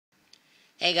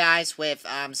Hey guys, with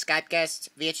Skype guest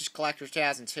VHS Collector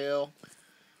 2002.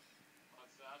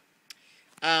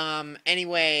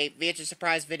 Anyway, VHS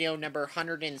Surprise video number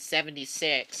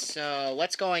 176. So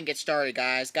let's go and get started,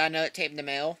 guys. Got another tape in the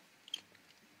mail.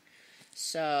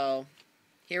 So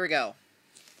here we go.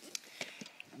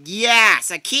 Yes,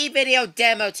 a key video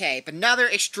demo tape. Another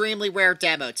extremely rare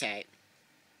demo tape.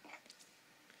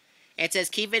 It says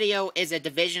key video is a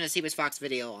division of Seabass Fox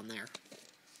video on there.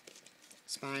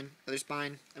 Spine, other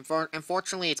spine.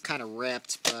 Unfortunately, it's kind of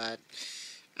ripped, but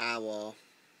I will.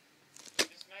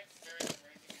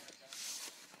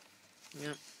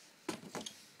 Yep.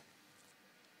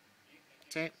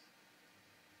 Tape.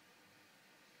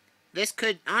 This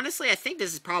could, honestly, I think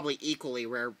this is probably equally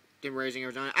rare than Raising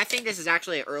Arizona. I think this is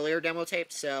actually an earlier demo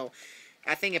tape, so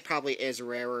I think it probably is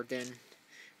rarer than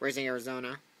Raising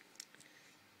Arizona.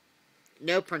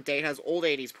 No print date, has old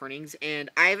 80s printings, and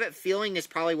I have a feeling this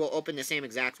probably will open the same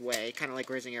exact way, kind of like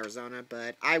Raising Arizona,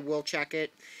 but I will check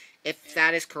it. If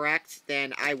that is correct,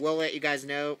 then I will let you guys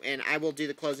know, and I will do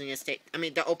the closing this tape,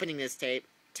 the opening this tape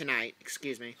tonight,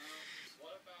 excuse me.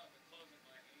 What about the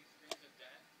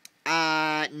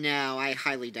closing my East No, I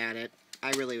highly doubt it. I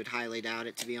really would highly doubt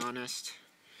it, to be honest.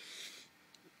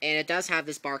 And it does have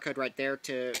this barcode right there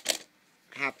to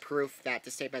have proof that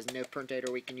this tape has no print date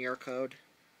or week and year code.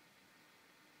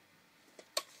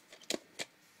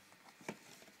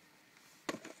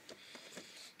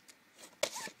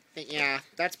 But yeah,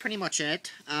 that's pretty much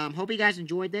it. Hope you guys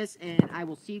enjoyed this, and I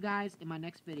will see you guys in my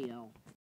next video.